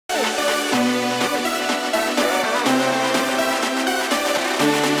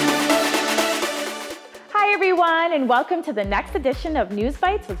everyone, and welcome to the next edition of News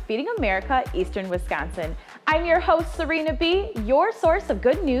Bites with Feeding America, Eastern Wisconsin. I'm your host, Serena B., your source of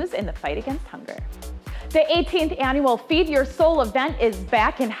good news in the fight against hunger. The 18th annual Feed Your Soul event is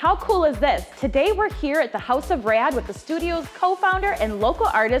back, and how cool is this? Today we're here at the House of Rad with the studio's co-founder and local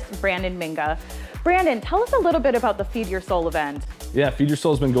artist, Brandon Minga. Brandon, tell us a little bit about the Feed Your Soul event. Yeah, Feed Your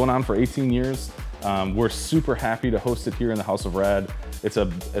Soul has been going on for 18 years. We're super happy to host it here in the House of Rad. It's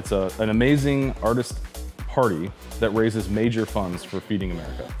an amazing artist party that raises major funds for Feeding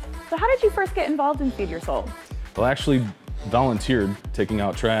America. So how did you first get involved in Feed Your Soul? Well, I actually volunteered taking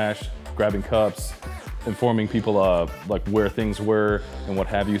out trash, grabbing cups, informing people like where things were and what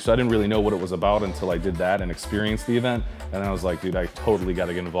have you. So I didn't really know what it was about until I did that and experienced the event. And I was like, dude, I totally got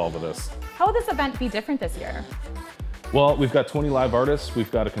to get involved with this. How will this event be different this year? Well, we've got 20 live artists,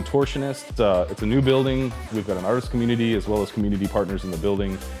 we've got a contortionist, it's a new building, we've got an artist community as well as community partners in the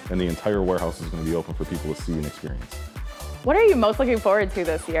building, and the entire warehouse is going to be open for people to see and experience. What are you most looking forward to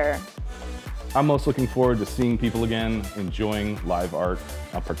this year? I'm most looking forward to seeing people again, enjoying live art,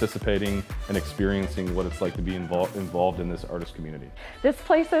 participating and experiencing what it's like to be involved in this artist community. This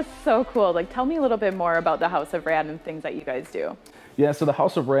place is so cool. Tell me a little bit more about the House of Rad and things that you guys do. Yeah, so the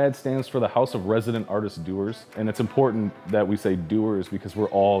House of Rad stands for the House of Resident Artist Doers, and it's important that we say doers because we're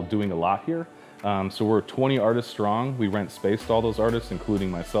all doing a lot here. So we're 20 artists strong. We rent space to all those artists,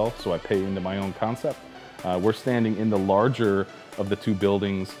 including myself, so I pay into my own concept. We're standing in the larger of the two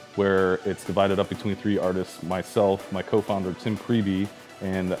buildings where it's divided up between 3 artists, myself, my co-founder Tim Creeby,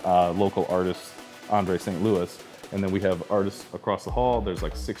 and local artist Andre St. Louis. And then we have artists across the hall. There's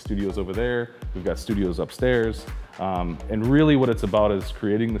like 6 studios over there. We've got studios upstairs. And really what it's about is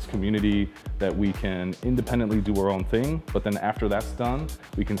creating this community that we can independently do our own thing, but then after that's done,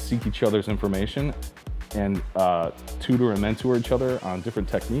 we can seek each other's information and tutor and mentor each other on different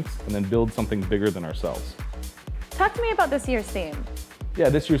techniques and then build something bigger than ourselves. Talk to me about this year's theme. Yeah,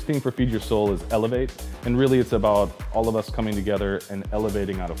 this year's theme for Feed Your Soul is Elevate, and really it's about all of us coming together and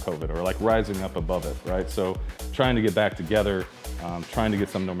elevating out of COVID, or like rising up above it, right? So trying to get back together, trying to get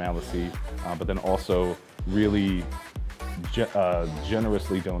some normalcy, but then also really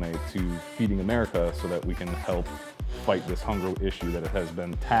generously donate to Feeding America so that we can help fight this hunger issue that has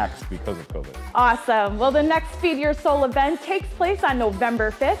been taxed because of COVID. Awesome. Well, the next Feed Your Soul event takes place on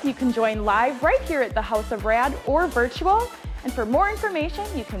November 5th. You can join live right here at the House of Rad or virtual. And for more information,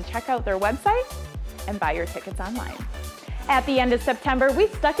 you can check out their website and buy your tickets online. At the end of September, we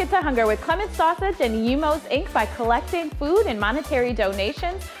stuck it to hunger with Clements Sausage and Yumos Inc. by collecting food and monetary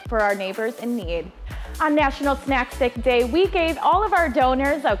donations for our neighbors in need. On National Snack Stick Day, we gave all of our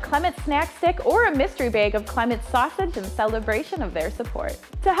donors a Clements snack stick or a mystery bag of Clements sausage in celebration of their support.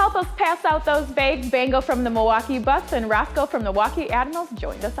 To help us pass out those bags, Bango from the Milwaukee Bucks and Roscoe from the Milwaukee Admirals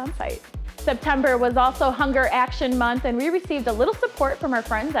joined us on site. September was also Hunger Action Month, and we received a little support from our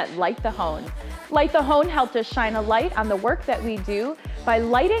friends at Light the Hone. Light the Hone helped us shine a light on the work that we do by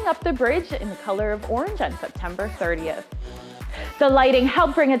lighting up the bridge in the color of orange on September 30th. The lighting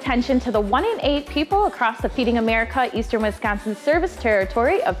helped bring attention to the 1 in 8 people across the Feeding America Eastern Wisconsin service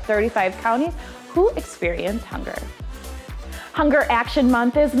territory of 35 counties who experience hunger. Hunger Action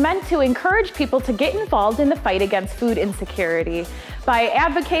Month is meant to encourage people to get involved in the fight against food insecurity by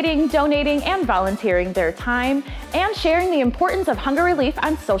advocating, donating, and volunteering their time and sharing the importance of hunger relief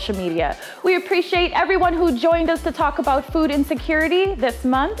on social media. We appreciate everyone who joined us to talk about food insecurity this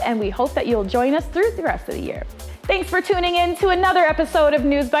month, and we hope that you'll join us through the rest of the year. Thanks for tuning in to another episode of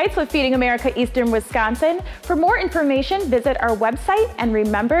News Bites with Feeding America Eastern Wisconsin. For more information, visit our website, and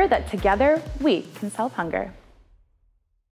remember that together we can solve hunger.